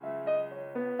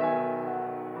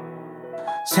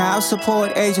Child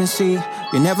support agency,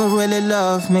 you never really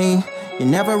love me. You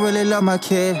never really love my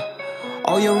kid.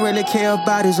 All you really care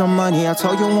about is your money. I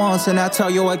told you once and I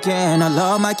tell you again. I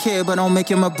love my kid, but don't make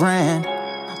him a brand.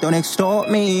 Don't extort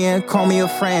me and call me a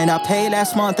friend. I paid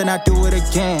last month and I do it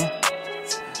again.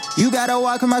 You gotta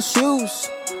walk in my shoes.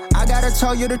 I gotta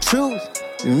tell you the truth.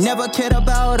 You never cared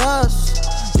about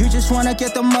us. You just wanna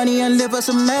get the money and live us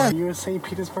a mess. Are you a St.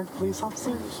 Petersburg police officer?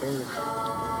 Yes, sir.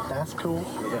 That's cool.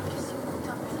 Yeah.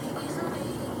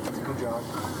 That's a good job.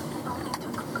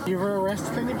 You ever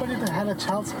arrested anybody that had a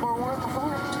child support warrant before?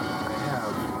 I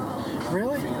have.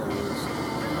 Really? I'm a fan of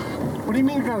those. What do you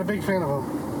mean you're not a big fan of them?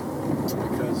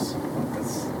 Because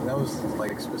that was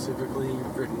like specifically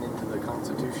written into the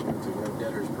Constitution to no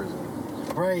debtor's prison.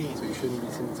 Right. So you shouldn't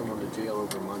be sending someone to jail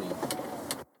over money.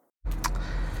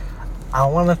 I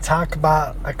want to talk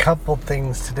about a couple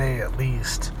things today at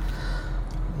least.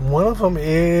 One of them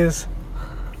is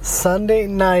Sunday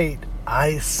night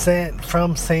I sent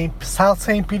from South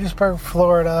St. Petersburg,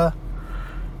 Florida.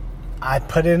 I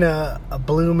put in a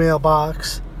blue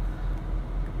mailbox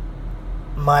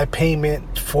my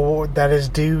payment for that is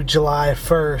due July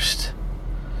 1st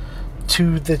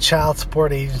to the child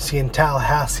support agency in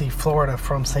Tallahassee, Florida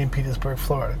from St. Petersburg,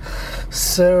 Florida.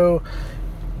 So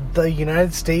the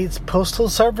United States Postal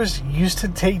Service used to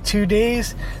take 2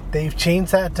 days. They've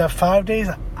changed that to 5 days.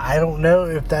 I don't know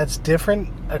if that's different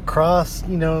across,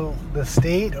 the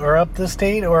state or up the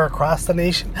state or across the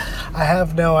nation. I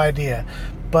have no idea.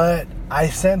 But I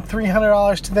sent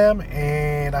 $300 to them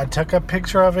and I took a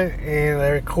picture of it and I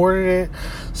recorded it.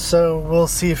 So we'll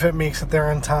see if it makes it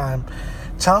there in time.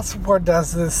 Child support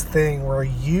does this thing where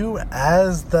you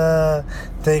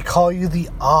they call you the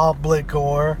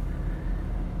obligor.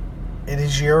 It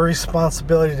is your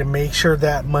responsibility to make sure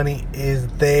that money is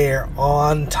there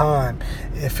on time.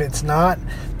 If it's not,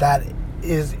 that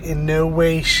is in no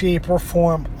way, shape, or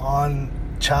form on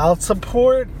child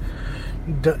support.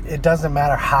 It doesn't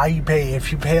matter how you pay.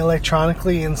 If you pay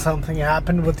electronically and something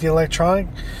happened with the electronic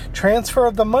transfer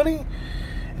of the money,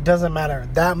 it doesn't matter.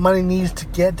 That money needs to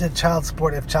get to child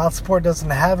support. If child support doesn't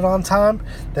have it on time,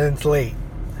 then it's late.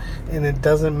 And it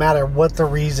doesn't matter what the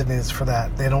reason is for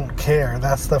that. They don't care.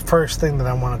 That's the first thing that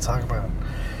I want to talk about.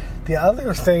 The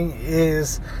other thing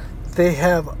is they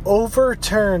have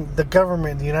overturned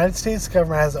the United States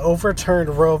government has overturned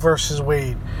Roe versus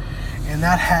Wade. And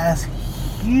that has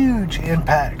huge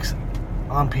impacts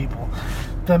on people.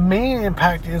 The main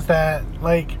impact is that,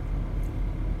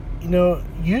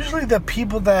 usually the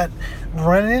people that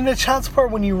run into child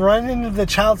support, when you run into the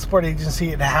child support agency,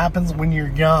 it happens when you're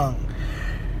young.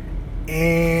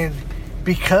 And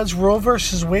because Roe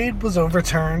versus Wade was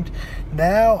overturned,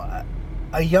 now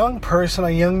a young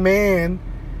man,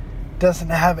 doesn't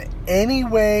have any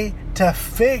way to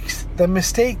fix the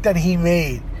mistake that he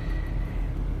made.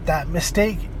 That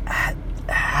mistake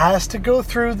has to go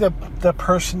through the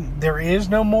person. There is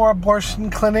no more abortion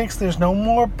clinics. There's no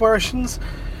more abortions.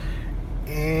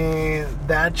 And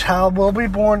that child will be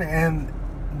born, and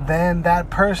then that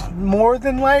person more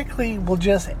than likely will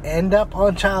just end up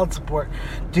on child support,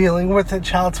 dealing with the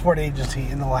child support agency,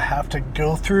 and they'll have to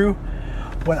go through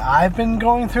what I've been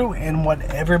going through and what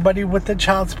everybody with the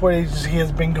child support agency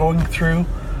has been going through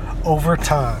over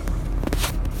time.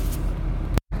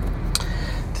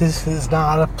 This is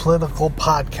not a political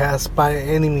podcast by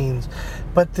any means,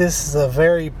 but this is a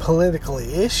very political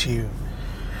issue.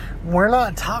 We're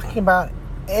not talking about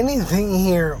anything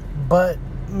here but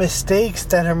mistakes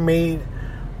that are made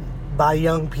by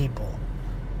young people.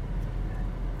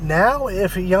 Now,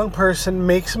 if a young person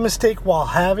makes a mistake while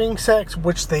having sex,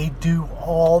 which they do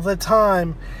all the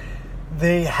time,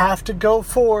 they have to go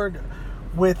forward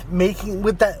with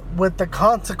the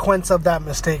consequence of that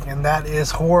mistake, and that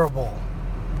is horrible.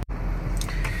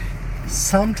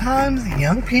 Sometimes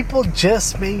young people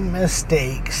just make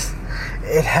mistakes.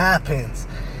 It happens.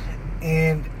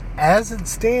 And as it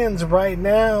stands right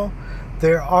now,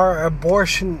 there are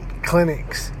abortion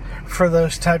clinics for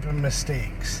those type of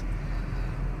mistakes.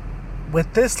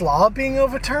 With this law being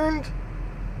overturned,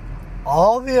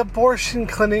 all the abortion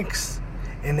clinics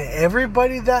and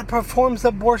everybody that performs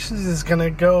abortions is going to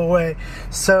go away.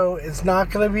 So it's not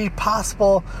going to be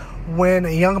possible when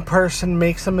a young person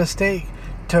makes a mistake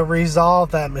to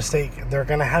resolve that mistake. They're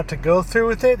going to have to go through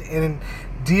with it and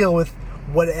deal with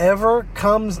whatever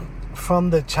comes from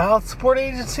the child support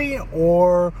agency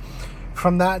or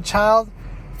from that child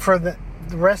for the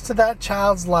rest of that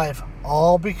child's life,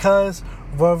 all because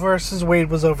Roe versus Wade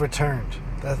was overturned.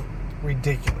 That's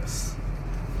ridiculous.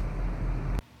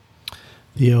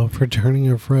 The overturning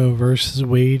of Roe versus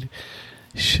Wade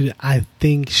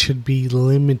should be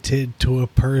limited to a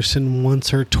person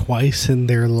once or twice in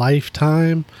their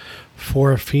lifetime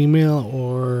for a female,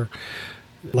 or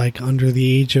like under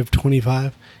the age of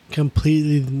 25,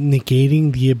 completely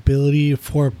negating the ability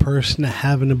for a person to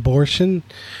have an abortion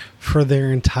for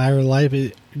their entire life.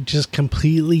 Just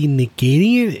completely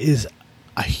negating it is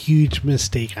a huge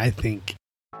mistake, I think.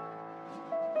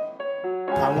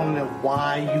 I want to know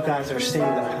why you guys are saying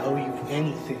that I owe you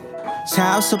anything.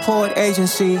 Child support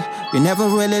agency, you never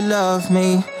really loved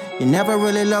me. You never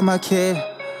really loved my kid.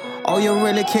 All you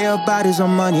really care about is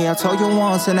on money. I told you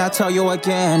once and I tell you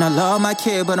again. I love my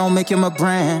kid, but don't make him a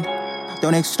brand.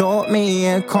 Don't extort me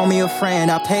and call me a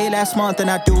friend. I paid last month and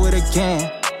I do it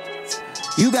again.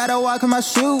 You gotta walk in my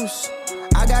shoes.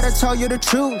 I gotta tell you the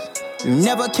truth. You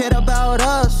never cared about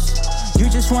us. You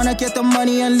just wanna get the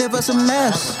money and live us a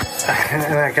mess.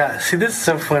 And see, this is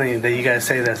so funny that you guys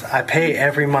say this. I pay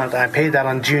every month. I paid that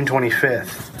on June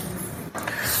 25th.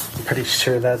 I'm pretty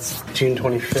sure that's June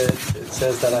 25th. It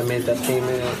says that I made that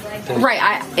payment.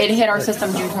 Right, it hit our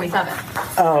system June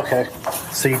 27th. Oh, okay.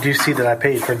 So you do see that I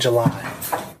paid for July.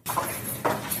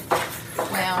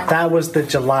 Well, That was the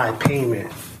July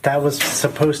payment. That was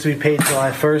supposed to be paid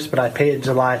July 1st, but I paid it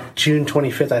June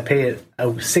 25th. I paid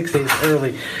it 6 days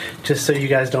early, just so you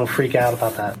guys don't freak out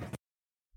about that.